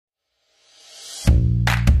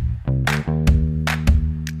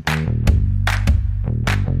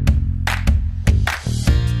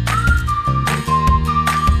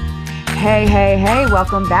Hey,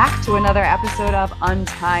 welcome back to another episode of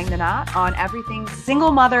Untying the Knot on everything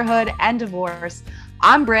single motherhood and divorce.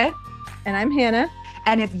 I'm Britt. And I'm Hannah.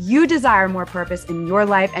 And if you desire more purpose in your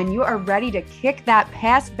life and you are ready to kick that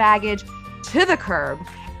past baggage to the curb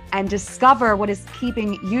and discover what is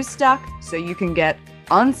keeping you stuck so you can get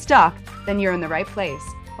unstuck, then you're in the right place.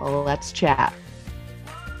 Let's chat.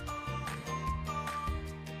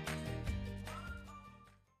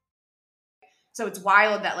 So it's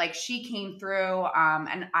wild that like she came through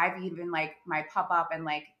and I've even like my pup and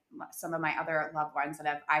like some of my other loved ones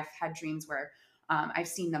that I've had dreams where I've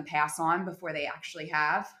seen them pass on before they actually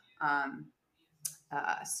have.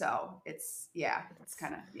 So it's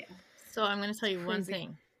kind of. So I'm going to tell you one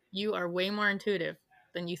thing. You are way more intuitive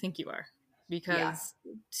than you think you are, because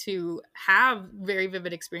to have very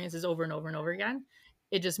vivid experiences over and over and over again,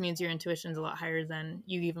 it just means your intuition is a lot higher than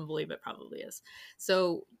you even believe it probably is.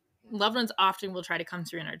 So loved ones often will try to come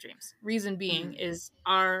through in our dreams. Reason being is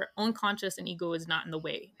our own conscious and ego is not in the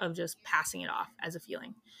way of just passing it off as a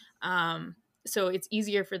feeling. So it's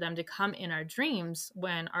easier for them to come in our dreams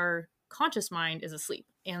when our conscious mind is asleep.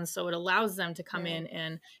 And so it allows them to come in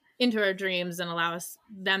and into our dreams and allow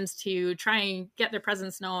them to try and get their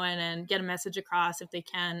presence known and get a message across if they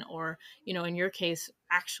can, or, you know, in your case,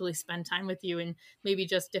 actually spend time with you in maybe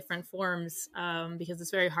just different forms, because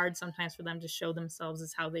it's very hard sometimes for them to show themselves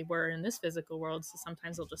as how they were in this physical world. So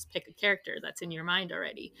sometimes they'll just pick a character that's in your mind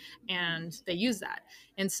already and they use that.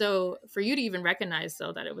 And so for you to even recognize,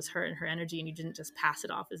 though, that it was her and her energy and you didn't just pass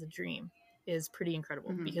it off as a dream is pretty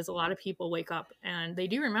incredible, because a lot of people wake up and they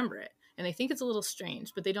do remember it and they think it's a little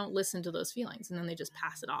strange, but they don't listen to those feelings and then they just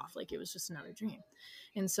pass it off like it was just another dream.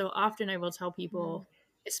 And so often I will tell people,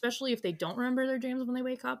 especially if they don't remember their dreams when they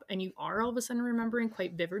wake up and you are all of a sudden remembering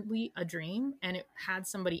quite vividly a dream and it had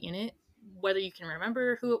somebody in it, whether you can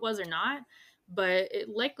remember who it was or not, but it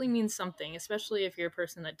likely means something, especially if you're a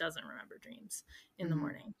person that doesn't remember dreams in the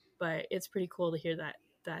morning. But it's pretty cool to hear that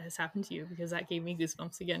has happened to you, because that gave me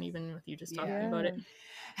goosebumps again, even with you just talking about it.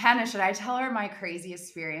 Hannah, should I tell her my crazy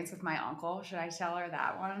experience with my uncle? Should I tell her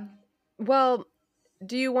that one? Well,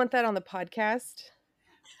 do you want that on the podcast?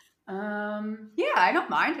 Yeah, I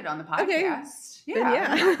don't mind it on the podcast.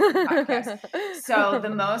 Okay. Podcast. So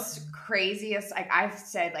the most craziest, like I've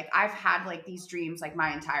said, like I've had like these dreams like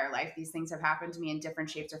my entire life. These things have happened to me in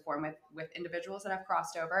different shapes or form with individuals that I've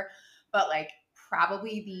crossed over. But like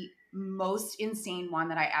probably the most insane one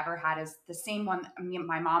that I ever had is the same one.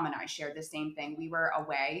 My mom and I shared the same thing. We were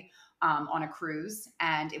away on a cruise,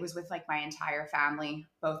 and it was with like my entire family,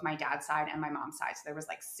 both my dad's side and my mom's side. So there was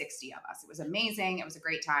like 60 of us. It was amazing. It was a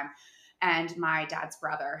great time. And my dad's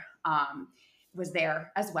brother was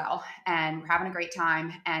there as well, and we're having a great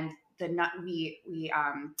time. And we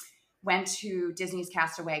went to Disney's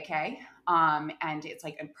Castaway Cay, and it's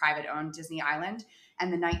like a private owned Disney island.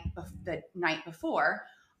 And the night before,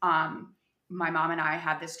 my mom and I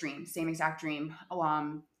had this dream, same exact dream,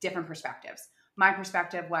 different perspectives. My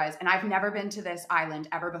perspective was, and I've never been to this island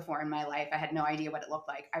ever before in my life. I had no idea what it looked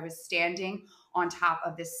like. I was standing on top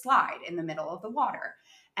of this slide in the middle of the water.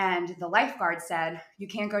 And the lifeguard said, "You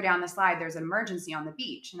can't go down the slide. There's an emergency on the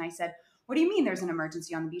beach." And I said, "What do you mean there's an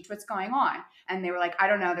emergency on the beach? What's going on?" And they were like, "I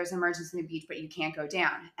don't know. There's an emergency on the beach, but you can't go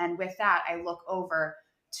down." And with that, I look over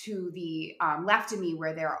to the left of me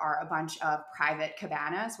where there are a bunch of private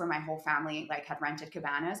cabanas where my whole family like had rented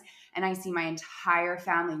cabanas. And I see my entire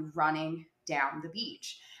family running down the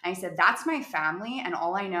beach. And I said, "That's my family. And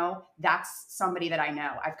all I know, that's somebody that I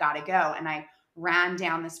know. I've got to go." And I ran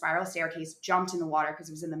down the spiral staircase, jumped in the water because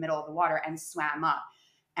it was in the middle of the water, and swam up.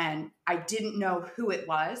 And I didn't know who it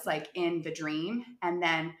was, like in the dream. And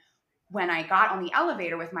then when I got on the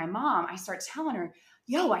elevator with my mom, I start telling her,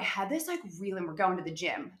 "Yo, I had this like really," we're going to the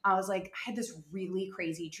gym. I was like, "I had this really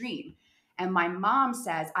crazy dream." And my mom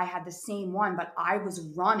says, "I had the same one, but I was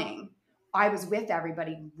running. I was with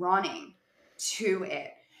everybody running to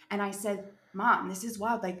it." And I said, "Mom, this is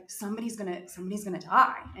wild. Like somebody's gonna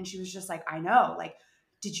die." And she was just like, "I know. Like,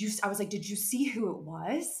 I was like, "Did you see who it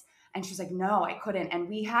was?" And she was like, "No, I couldn't." And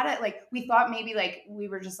we had it like, we thought maybe like, we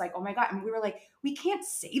were just like, "Oh my God." And we were like, "We can't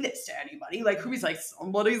say this to anybody." Like, who's like,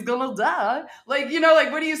 "Somebody's gonna die." Like, you know,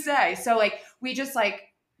 like, what do you say? So like, we just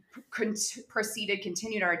like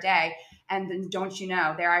continued our day. And then don't you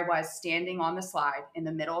know, there I was standing on the slide in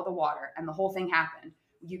the middle of the water and the whole thing happened.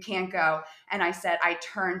 "You can't go." And I said, I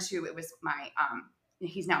turned to, it was my,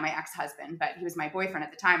 he's now my ex-husband, but he was my boyfriend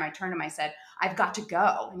at the time. I turned to him, I said, "I've got to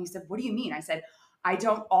go." And he said, "What do you mean?" I said,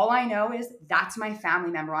 all I know is that's my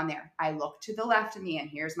family member on there. I look to the left of me and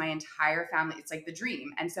here's my entire family. It's like the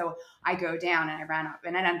dream. And so I go down and I ran up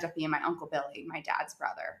and it ended up being my Uncle Billy, my dad's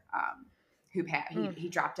brother. he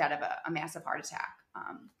dropped out of a massive heart attack.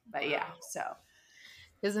 But yeah, so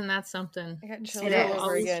Isn't that something? I got chills It all is. over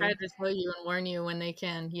Always again. try to tell you and warn you when they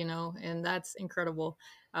can, and that's incredible.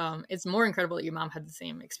 It's more incredible that your mom had the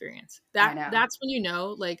same experience. I know. That's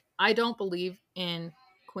when like, I don't believe in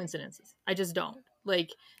coincidences. I just don't.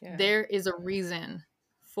 Like, Yeah. there is a reason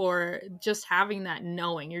for just having that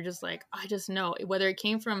knowing. You're just like, I just know, whether it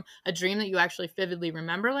came from a dream that you actually vividly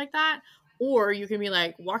remember like that, or you can be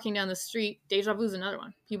like walking down the street. Deja vu is another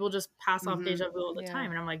one. People just pass off deja vu all the Yeah.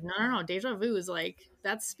 time. And I'm like, no. Deja vu is like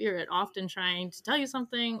that spirit often trying to tell you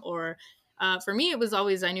something. Or for me, it was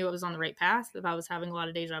always, I knew I was on the right path if I was having a lot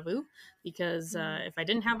of deja vu. Because if I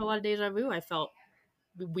didn't have a lot of deja vu, I felt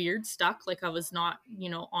weird, stuck, like I was not,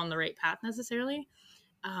 on the right path necessarily.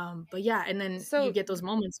 But yeah, and then So you get those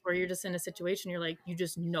moments where you're just in a situation, you're like, you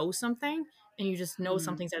just know something, and you just know Mhm.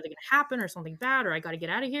 something's either going to happen or something bad, or I got to get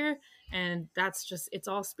out of here. And that's just, it's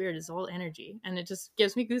all spirit, it's all energy. And it just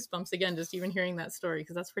gives me goosebumps again, just even hearing that story,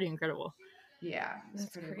 because that's pretty incredible. Yeah, it's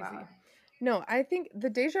that's pretty crazy. wild. No, I think the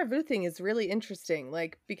deja vu thing is really interesting.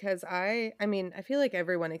 Like, because I mean, I feel like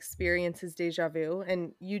everyone experiences deja vu,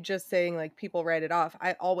 and you just saying like people write it off.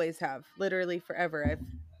 I always have, literally forever. I've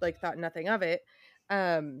like thought nothing of it.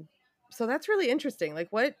 Um, so that's really interesting. Like,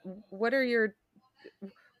 what are your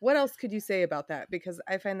what else could you say about that? Because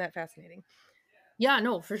I find that fascinating. Yeah,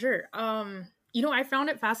 no, for sure. I found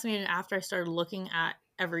it fascinating after I started looking at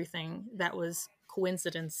everything that was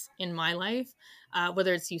coincidence in my life.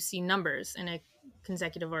 Whether it's you see numbers in a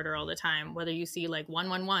consecutive order all the time, whether you see like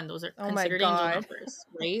 111, those are Oh my considered angel God. numbers,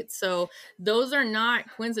 right? So those are not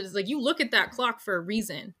coincidences. Like, you look at that clock for a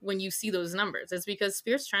reason when you see those numbers. It's because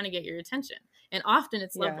spirit's trying to get your attention. And often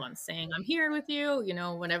it's loved Yeah. ones saying, I'm here with you,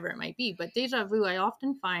 whatever it might be. But deja vu, I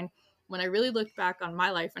often find when I really looked back on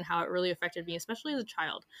my life and how it really affected me, especially as a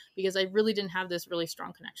child, because I really didn't have this really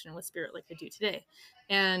strong connection with spirit like I do today.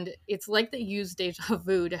 And it's like they used deja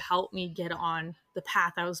vu to help me get on the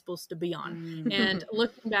path I was supposed to be on. Mm. And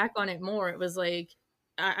looking back on it more, it was like,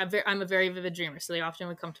 I'm a very vivid dreamer, so they often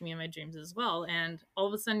would come to me in my dreams as well. And all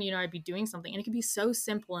of a sudden, I'd be doing something, and it could be so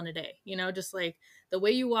simple in a day, just like the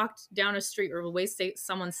way you walked down a street, or the way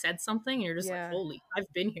someone said something, and you're just like, Yeah. holy,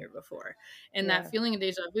 I've been here before. And Yeah. that feeling of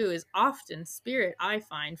deja vu is often spirit, I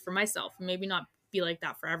find, for myself, maybe not be like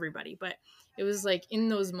that for everybody, but it was like in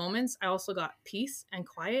those moments, I also got peace and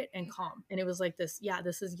quiet and calm. And it was like this, yeah,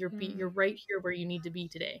 this is your beat. You're right here where you need to be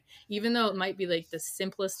today, even though it might be like the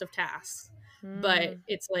simplest of tasks. But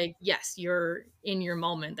it's like, yes, you're in your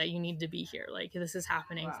moment that you need to be here. Like, this is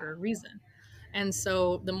happening Wow. for a reason. And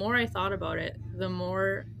so the more I thought about it, the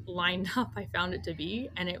more lined up I found it to be.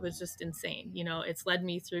 And it was just insane. It's led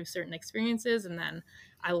me through certain experiences, and then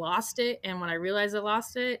I lost it. And when I realized I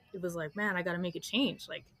lost it, it was like, man, I got to make a change.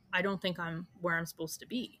 Like, I don't think I'm where I'm supposed to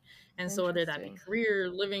be. And so whether that be career,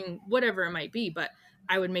 living, whatever it might be, but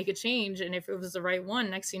I would make a change. And if it was the right one,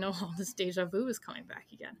 next thing you know, all this deja vu is coming back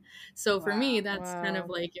again. So for me, that's kind of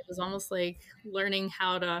like, it was almost like learning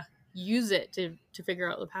how to use it to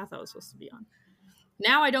figure out the path I was supposed to be on.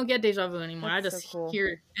 Now I don't get deja vu anymore. That's I just so cool.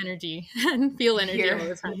 Hear energy and feel energy all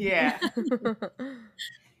the time. Yeah.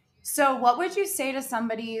 So what would you say to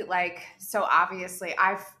somebody like, so obviously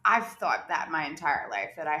I've thought that my entire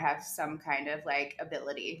life, that I have some kind of like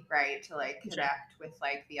ability, right, to like connect with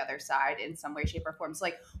like the other side in some way, shape, or form. So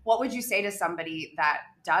like, what would you say to somebody that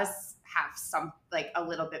does have some, like a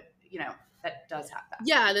little bit, that does have that?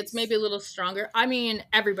 Yeah, that's maybe a little stronger. I mean,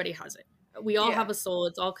 everybody has it. We all have a soul.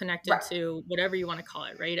 It's all connected to whatever you want to call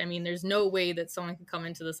it, right? I mean, there's no way that someone can come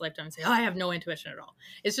into this lifetime and say, oh, I have no intuition at all.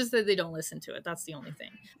 It's just that they don't listen to it. That's the only thing.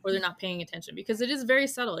 Or they're not paying attention, because it is very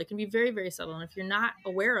subtle. It can be very, very subtle. And if you're not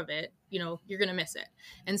aware of it, you're going to miss it.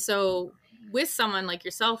 And so with someone like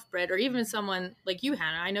yourself, Britt, or even someone like you,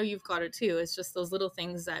 Hannah, I know you've got it too. It's just those little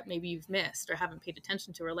things that maybe you've missed or haven't paid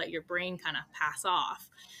attention to, or let your brain kind of pass off.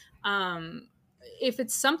 If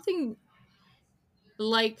it's something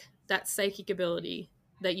like that psychic ability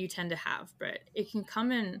that you tend to have, Britt, it can come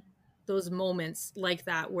in those moments like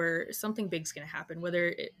that where something big's going to happen,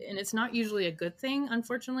 and it's not usually a good thing,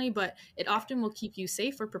 unfortunately, but it often will keep you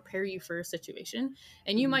safe or prepare you for a situation.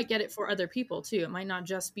 And you might get it for other people too. It might not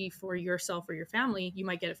just be for yourself or your family. You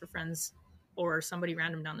might get it for friends or somebody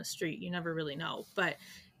random down the street. You never really know. But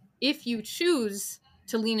if you choose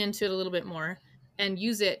to lean into it a little bit more and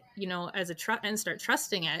use it, as and start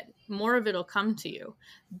trusting it, more of it'll come to you.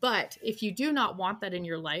 But if you do not want that in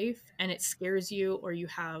your life, and it scares you, or you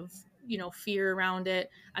have, fear around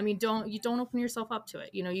it, I mean, don't open yourself up to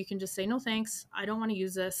it. You can just say, no, thanks. I don't want to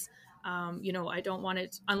use this. I don't want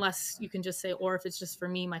it, unless you can just say, or if it's just for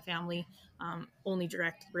me, my family, only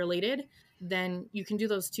direct related, then you can do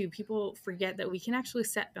those too. People forget that we can actually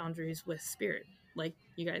set boundaries with spirit. Like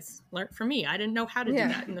you guys learned from me. I didn't know how to do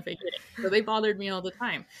that in the beginning. So they bothered me all the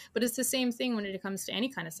time. But it's the same thing when it comes to any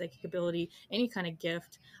kind of psychic ability, any kind of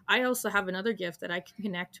gift. I also have another gift that I can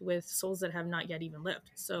connect with souls that have not yet even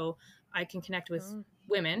lived. So I can connect with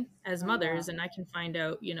women as mothers, and I can find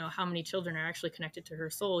out, how many children are actually connected to her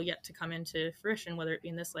soul yet to come into fruition, whether it be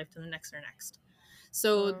in this life to the next or next.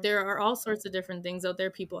 So there are all sorts of different things out there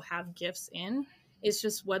people have gifts in. It's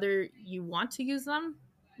just whether you want to use them.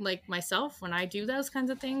 Like myself, when I do those kinds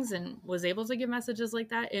of things and was able to give messages like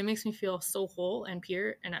that, it makes me feel so whole and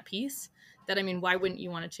pure and at peace that, why wouldn't you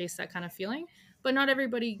want to chase that kind of feeling? But not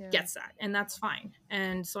everybody gets that, and that's fine.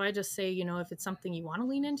 And so I just say, if it's something you want to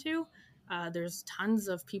lean into, there's tons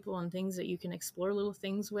of people and things that you can explore little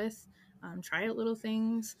things with, try out little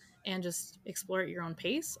things and just explore at your own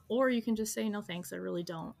pace. Or you can just say, no, thanks, I really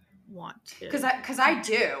don't want to. Because I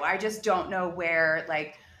do. I just don't know where,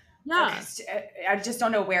 I just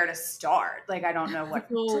don't know where to start. Like, I don't know what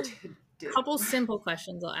to do. A couple simple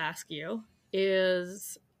questions I'll ask you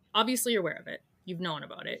is, obviously you're aware of it. You've known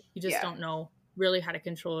about it. You just don't know really how to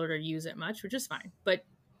control it or use it much, which is fine. But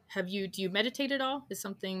do you meditate at all? Is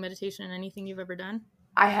meditation anything you've ever done?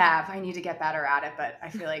 I have. I need to get better at it, but I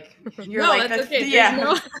feel like you're that's okay.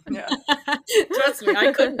 Trust me,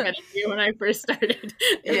 I couldn't meditate when I first started.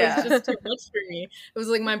 It was just too much for me. It was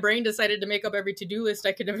like my brain decided to make up every to-do list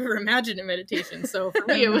I could ever imagine in meditation. So for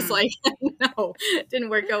me, it was like, no, it didn't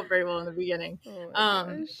work out very well in the beginning.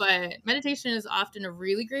 But meditation is often a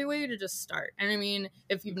really great way to just start. And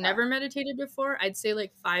if you've never meditated before, I'd say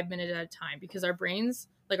 5 minutes at a time, because our brains,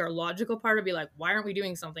 our logical part would be like, why aren't we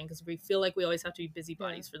doing something? Because we feel like we always have to be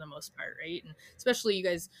busybodies for the most part, right? And especially you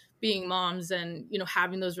guys being moms and,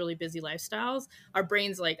 having those really busy lifestyles, our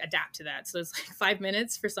brains adapt to that. So it's 5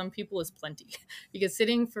 minutes for some people is plenty, because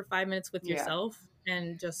sitting for 5 minutes with yourself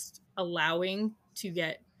and just allowing to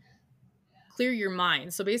clear your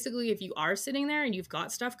mind. So basically, if you are sitting there and you've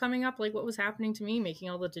got stuff coming up, like what was happening to me, making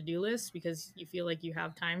all the to-do lists because you feel like you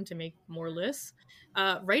have time to make more lists,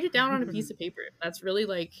 write it down on a piece of paper. That's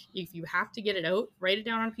really if you have to get it out, write it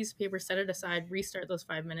down on a piece of paper, set it aside, restart those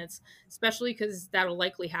 5 minutes, especially because that'll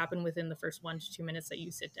likely happen within the first 1 to 2 minutes that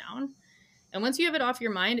you sit down. And once you have it off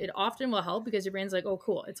your mind, it often will help, because your brain's like, oh,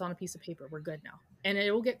 cool, it's on a piece of paper. We're good now. And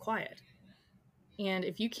it will get quiet. And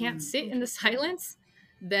if you can't sit in the silence,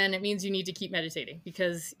 then it means you need to keep meditating,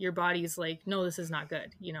 because your body's like, no, this is not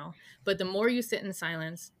good, But the more you sit in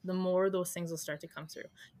silence, the more those things will start to come through.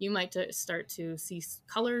 You might start to see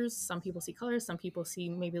colors. Some people see colors. Some people see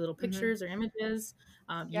maybe little pictures or images.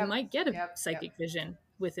 You might get a psychic vision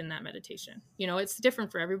within that meditation. It's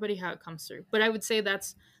different for everybody how it comes through. But I would say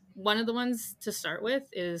that's one of the ones to start with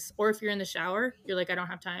is, or if you're in the shower, you're like, I don't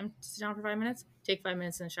have time to sit down for 5 minutes, take 5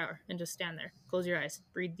 minutes in the shower and just stand there, close your eyes,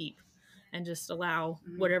 breathe deep, and just allow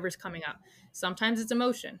whatever's coming up. Sometimes it's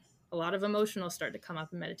emotion. A lot of emotion will start to come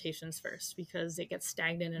up in meditations first, because it gets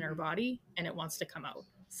stagnant in our body and it wants to come out.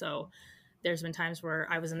 So there's been times where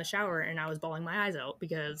I was in the shower and I was bawling my eyes out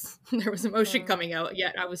because there was emotion coming out,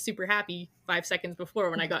 yet I was super happy 5 seconds before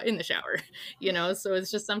when I got in the shower, So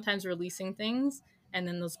it's just sometimes releasing things, and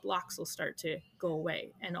then those blocks will start to go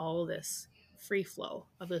away, and all this free flow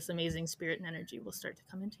of this amazing spirit and energy will start to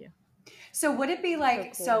come into you. So would it be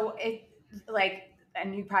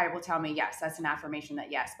and you probably will tell me, yes, that's an affirmation that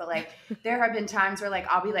yes, but there have been times where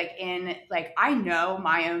I'll be I know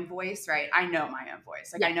my own voice, right? I know my own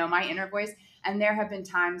voice. I know my inner voice. And there have been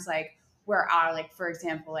times where I for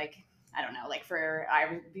example, I don't know, I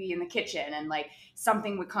would be in the kitchen and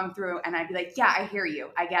something would come through and I'd be like, yeah, I hear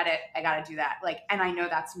you. I get it. I got to do that. And I know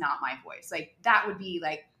that's not my voice. That would be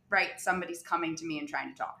right, somebody's coming to me and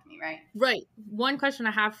trying to talk to me, right? Right. One question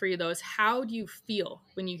I have for you, though, is how do you feel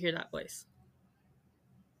when you hear that voice?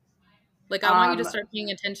 I want you to start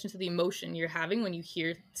paying attention to the emotion you're having when you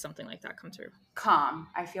hear something like that come through. Calm.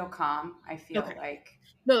 I feel calm. I feel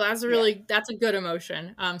No, that's that's a good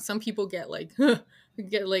emotion. Some people get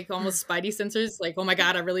almost spidey sensors, oh my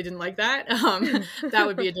God, I really didn't like that. That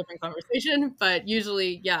would be a different conversation. But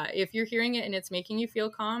usually, if you're hearing it and it's making you feel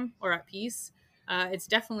calm or at peace, it's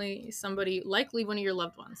definitely somebody, likely one of your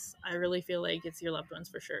loved ones. I really feel like it's your loved ones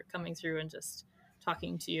for sure, coming through and just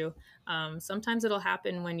talking to you. Sometimes it'll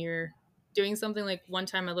happen when you're doing something. One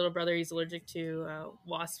time, my little brother, he's allergic to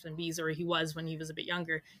wasps and bees, or he was when he was a bit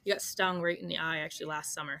younger. He got stung right in the eye actually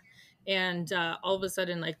last summer. And all of a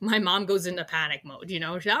sudden, my mom goes into panic mode, She's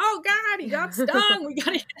like, oh God, he got stung. We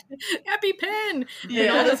got an EpiPen and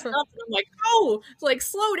all this stuff. And I'm like, oh,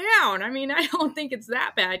 slow down. I don't think it's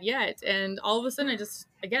that bad yet. And all of a sudden I just,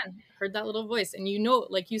 again, heard that little voice. And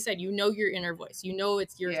like you said, your inner voice,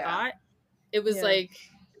 it's your thought. It was Yeah. like,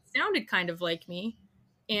 it sounded kind of like me,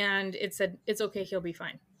 and it said, it's okay, he'll be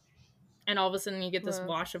fine. And all of a sudden you get this Wow.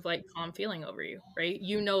 wash of like calm feeling over you, right?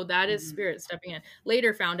 You know, that is Mhm. spirit stepping in.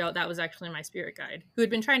 Later found out that was actually my spirit guide, who had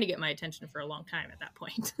been trying to get my attention for a long time at that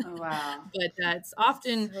point. Oh, wow. But that's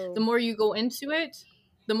often, So- the more you go into it,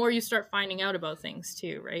 the more you start finding out about things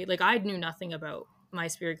too, right? Like I knew nothing about my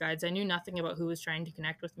spirit guides. I knew nothing about who was trying to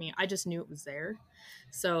connect with me. I just knew it was there.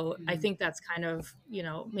 So I Mhm. think that's kind of, you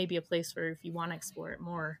know, maybe a place where if you want to explore it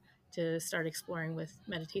more, to start exploring with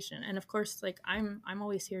meditation. And of course, like I'm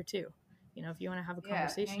always here too. You know, if you want to have a Yeah,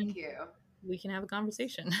 conversation, thank you. we can have a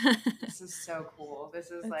conversation. This is so cool. This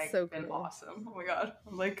has It's like so been cool. awesome. Oh my god,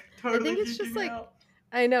 I'm like I totally think it's just geeking like, out.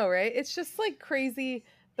 I know, right? It's just like crazy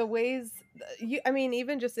the ways I mean,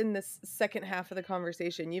 even just in this second half of the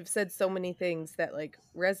conversation, you've said so many things that like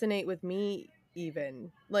resonate with me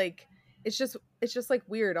even. Like it's just like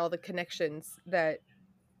weird all the connections that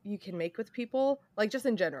you can make with people, like just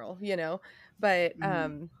in general, you know. But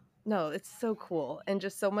Mhm. no, it's so cool and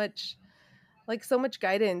just so much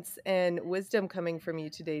guidance and wisdom coming from you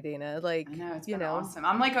today, Dana. I Like, know, it's you been know, awesome.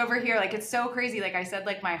 I'm like over here, like it's so crazy. Like I said,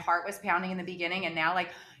 like my heart was pounding in the beginning, and now like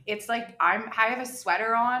it's like I have a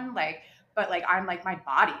sweater on, like, but like I'm like my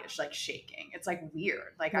body is like shaking. It's like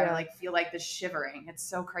weird. Like I yeah. like feel like the shivering. It's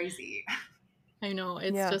so crazy. I know,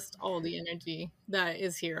 it's Yeah. just all the energy that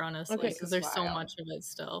is here, honestly, Okay. This because is there's so wild. much of it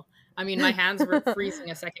still. I mean, my hands were freezing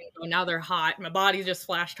a second ago. Now they're hot. My body just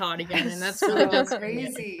flashed hot again, and It's that's really so just from the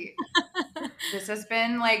crazy. This has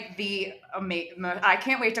been like the amazing. I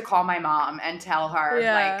can't wait to call my mom and tell her like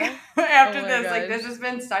Yeah. after Oh my this. Like this gosh. has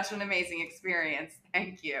been such an amazing experience.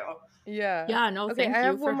 Thank you. Yeah. Yeah, no, Okay, I thank you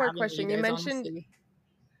have for one more having me, you question. You guys, mentioned honestly.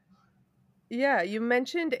 Yeah, you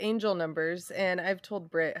mentioned angel numbers, and I've told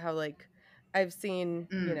Britt how like I've seen,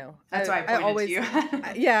 you know, That's why I I pointed to always you.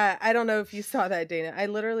 yeah, I don't know if you saw that, Dana. I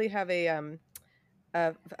literally have a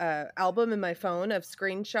album in my phone of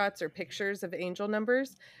screenshots or pictures of angel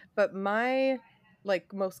numbers, but my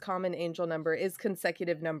like most common angel number is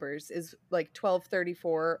consecutive numbers, is like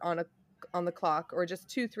 1234 on the clock, or just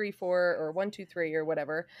 234 or 123 or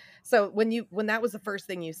whatever. So when that was the first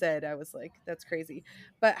thing you said, I was like, that's crazy.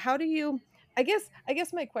 But how do you I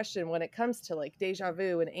guess my question when it comes to like deja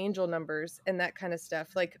vu and angel numbers and that kind of stuff,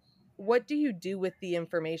 like what do you do with the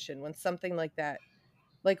information when something like that,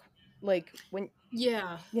 like when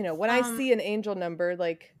Yeah. you know, when I see an angel number,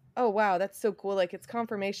 like, oh wow, that's so cool. Like it's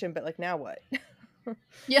confirmation, but like now what?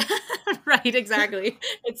 Yeah, right, exactly.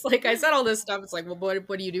 It's like I said all this stuff. It's like, well,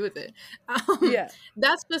 what do you do with it? Um, Yeah.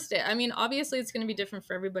 that's just it. I mean, obviously, it's going to be different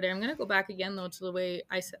for everybody. I'm going to go back again though to the way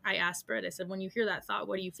I asked Brett. I said, when you hear that thought,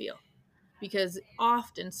 what do you feel? Because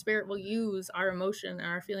often spirit will use our emotion and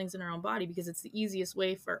our feelings in our own body because it's the easiest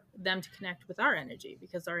way for them to connect with our energy,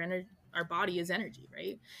 because our body is energy,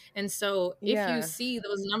 right? And so if you Yeah. see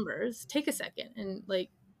those numbers, take a second and like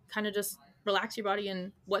kind of just relax your body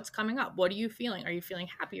and what's coming up. What are you feeling? Are you feeling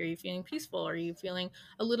happy? Are you feeling peaceful? Are you feeling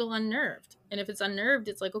a little unnerved? And if it's unnerved,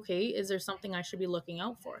 it's like, okay, is there something I should be looking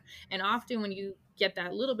out for? And often when you get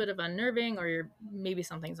that little bit of unnerving, or maybe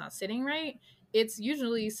something's not sitting right, it's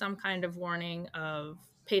usually some kind of warning of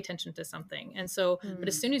pay attention to something. And so, but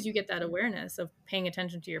as Mm. soon as you get that awareness of paying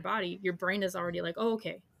attention to your body, your brain is already like, oh,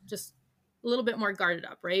 okay, just a little bit more guarded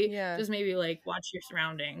up, right? Yeah. Just maybe like watch your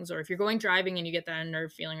surroundings, or if you're going driving and you get that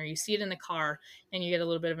unnerved feeling, or you see it in the car and you get a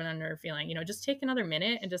little bit of an unnerved feeling, you know, just take another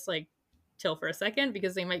minute and just like chill for a second,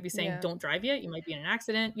 because they might be saying, Yeah. don't drive yet, you might be in an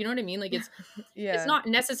accident. You know what I mean? Like it's Yeah. not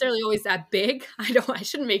necessarily always that big. I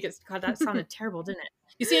shouldn't make it. God, that sounded terrible, didn't it?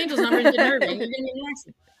 You see angels numbers and get nervous, you're gonna be in an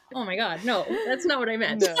accident. Oh my god, no, that's not what I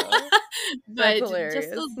meant. No. That's But just hilarious.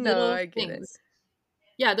 those No, little I get it. things.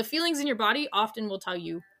 Yeah, the feelings in your body often will tell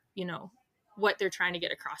you, you know, what they're trying to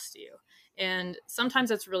get across to you. And sometimes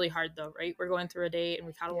that's really hard though, right? We're going through a day and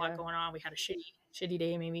we've had a lot Yeah. going on. We had a shitty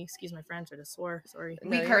day, maybe. Excuse my French, I just swore. Sorry. No,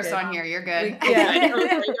 We you're curse good. on here. You're good. Yeah. I know,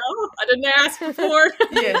 I didn't ask before.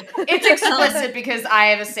 Yeah. It's explicit because I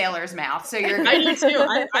have a sailor's mouth, so you're good. I do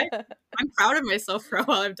too. I'm proud of myself for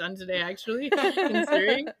how I've done today, actually,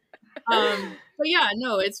 considering. But yeah,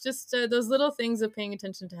 no, it's just those little things of paying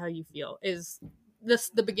attention to how you feel is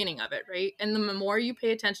the beginning of it, right? And the more you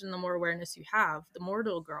pay attention, the more awareness you have, the more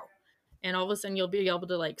it'll grow. And all of a sudden you'll be able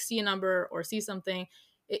to like see a number or see something.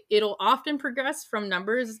 It'll often progress from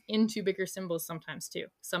numbers into bigger symbols sometimes too.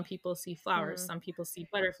 Some people see flowers, Mm. some people see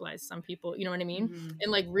butterflies, some people, you know what I mean? Mhm.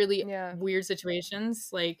 In like really Yeah. weird situations,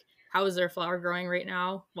 like how is there a flower growing right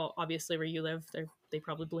now? Well, obviously where you live, they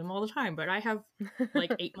probably bloom all the time, but I have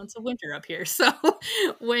like 8 months of winter up here. So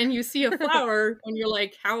when you see a flower, when you're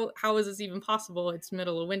like, how is this even possible? It's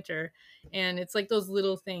middle of winter. And it's like those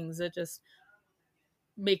little things that just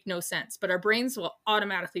make no sense, but our brains will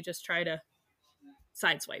automatically just try to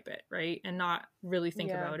sideswipe it, right? And not really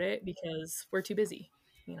think about it because we're too busy.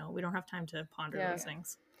 You know, we don't have time to ponder those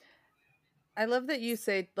things. I love that you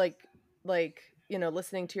say like, you know,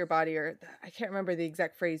 listening to your body, or I can't remember the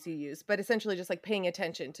exact phrase you use, but essentially just like paying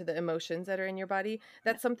attention to the emotions that are in your body.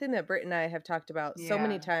 That's something that Britt and I have talked about so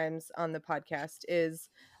many times on the podcast. Is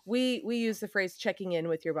we use the phrase checking in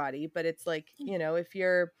with your body, but it's like, you know, if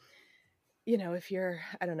you're,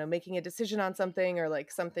 I don't know, making a decision on something, or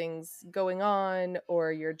like something's going on,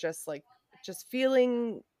 or you're just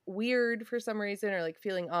feeling weird for some reason, or like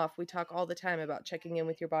feeling off, we talk all the time about checking in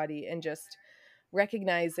with your body and just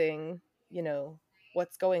recognizing, you know,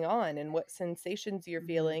 what's going on and what sensations you're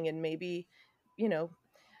feeling. And maybe, you know,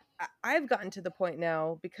 I've gotten to the point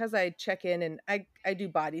now, because I check in and I do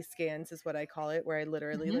body scans is what I call it, where I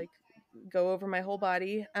literally like go over my whole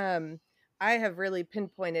body. I have really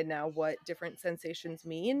pinpointed now what different sensations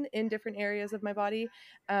mean in different areas of my body.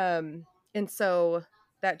 And so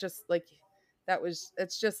that just like,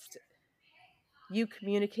 it's just you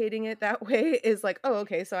communicating it that way is like, oh,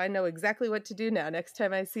 okay, so I know exactly what to do now next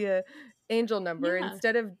time I see a angel number.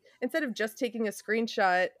 Instead of just taking a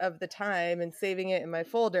screenshot of the time and saving it in my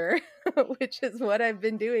folder, which is what I've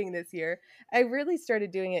been doing this year. I really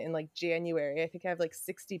started doing it in like January. I think I have like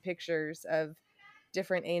 60 pictures of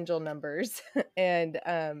different angel numbers. And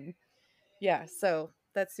so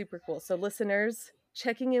that's super cool. So listeners,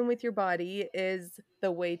 checking in with your body is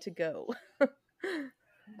the way to go.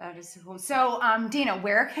 That is so cool. So, Dana,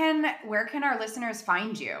 where can our listeners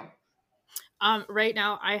find you? Right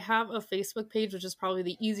now, I have a Facebook page, which is probably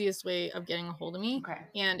the easiest way of getting a hold of me. Okay.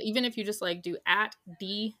 And even if you just like do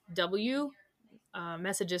 @DW,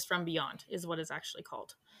 Messages from Beyond is what it's actually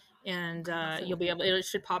called. And you'll be able, it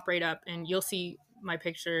should pop right up, and you'll see my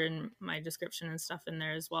picture and my description and stuff in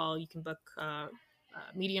there as well. You can book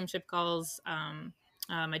mediumship calls.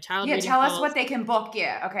 My child. Yeah, tell us what they can book.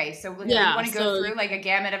 Yeah. Okay. So you want to go through like a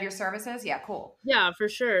gamut of your services? Yeah, cool. Yeah, for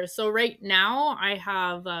sure. So right now I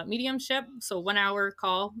have mediumship. So 1 hour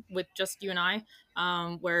call with just you and I,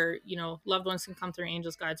 where, you know, loved ones can come through,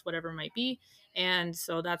 angels, guides, whatever it might be. And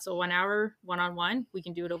so that's a 1 hour one-on-one. We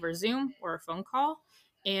can do it over Zoom or a phone call.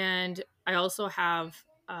 And I also have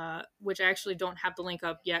which I actually don't have the link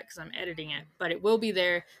up yet because I'm editing it, but it will be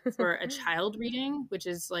there for a child reading, which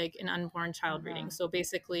is like an unborn child reading. So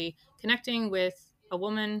basically connecting with a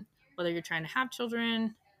woman, whether you're trying to have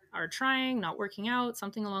children, are trying, not working out,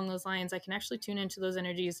 something along those lines. I can actually tune into those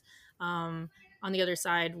energies on the other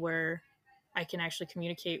side, where I can actually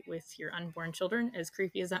communicate with your unborn children, as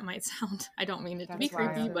creepy as that might sound. I don't mean it to be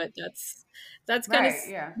creepy, but that's kind of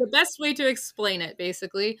the best way to explain it,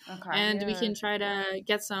 basically. Okay, and we can try to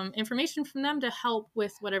get some information from them to help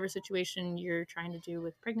with whatever situation you're trying to do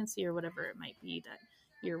with pregnancy or whatever it might be that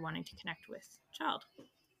you're wanting to connect with child.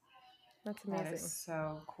 That's amazing. That is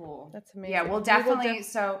so cool. That's amazing. Yeah, we'll definitely.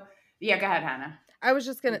 So yeah, go ahead, Hannah. I was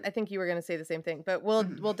just gonna. I think you were gonna say the same thing, but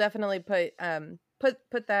we'll definitely put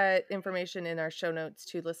that information in our show notes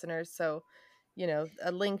to listeners. So, you know,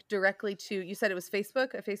 a link directly to, you said it was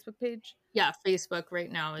Facebook, a Facebook page? Yeah, Facebook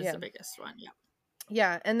right now is the biggest one. Yeah.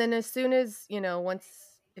 Yeah. And then as soon as, you know,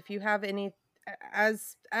 if you have any,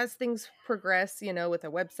 as things progress, you know, with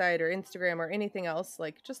a website or Instagram or anything else,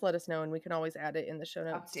 like just let us know and we can always add it in the show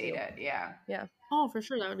notes. Update it. Yeah. Yeah. Oh, for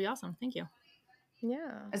sure. That would be awesome. Thank you.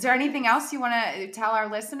 Yeah. Is there anything else you want to tell our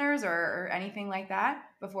listeners or anything like that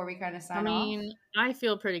before we kind of sign off? I mean, I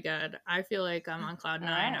feel pretty good. I feel like I'm on cloud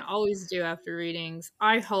 9. Right. I always do after readings.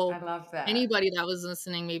 I hope anybody that was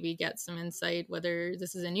listening maybe gets some insight, whether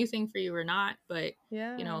this is a new thing for you or not. But,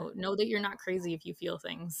 you know that you're not crazy if you feel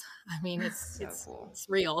things. I mean, it's cool. It's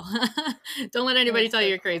real. Don't let anybody tell you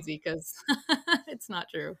you're crazy, because it's not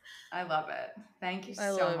true. I love it. Thank you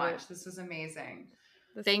so much. This was amazing.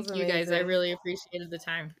 Thank you guys. I really appreciated the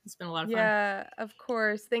time. It's been a lot of fun. Yeah, of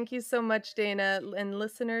course. Thank you so much, Dana. And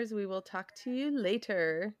listeners, we will talk to you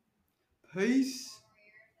later. Peace.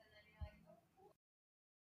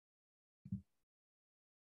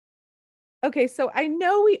 Okay, so I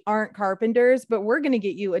know we aren't carpenters, but we're going to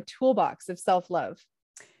get you a toolbox of self-love.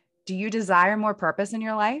 Do you desire more purpose in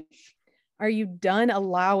your life? Are you done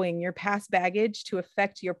allowing your past baggage to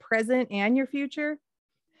affect your present and your future?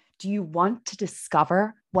 Do you want to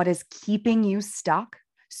discover what is keeping you stuck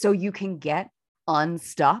so you can get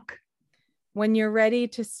unstuck? When you're ready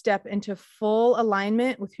to step into full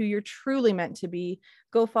alignment with who you're truly meant to be,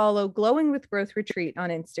 go follow Glowing with Growth Retreat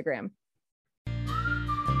on Instagram.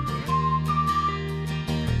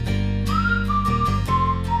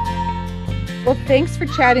 Well, thanks for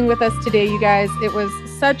chatting with us today, you guys. It was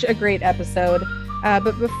such a great episode.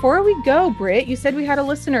 But before we go, Britt, you said we had a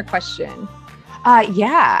listener question.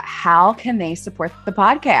 Yeah. How can they support the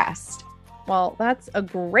podcast? Well, that's a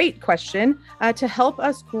great question. To help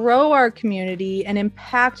us grow our community and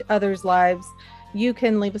impact others' lives, you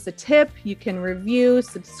can leave us a tip, you can review,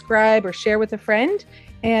 subscribe, or share with a friend.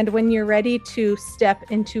 And when you're ready to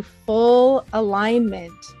step into full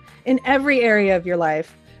alignment in every area of your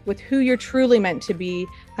life with who you're truly meant to be,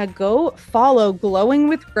 go follow Glowing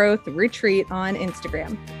with Growth Retreat on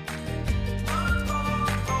Instagram.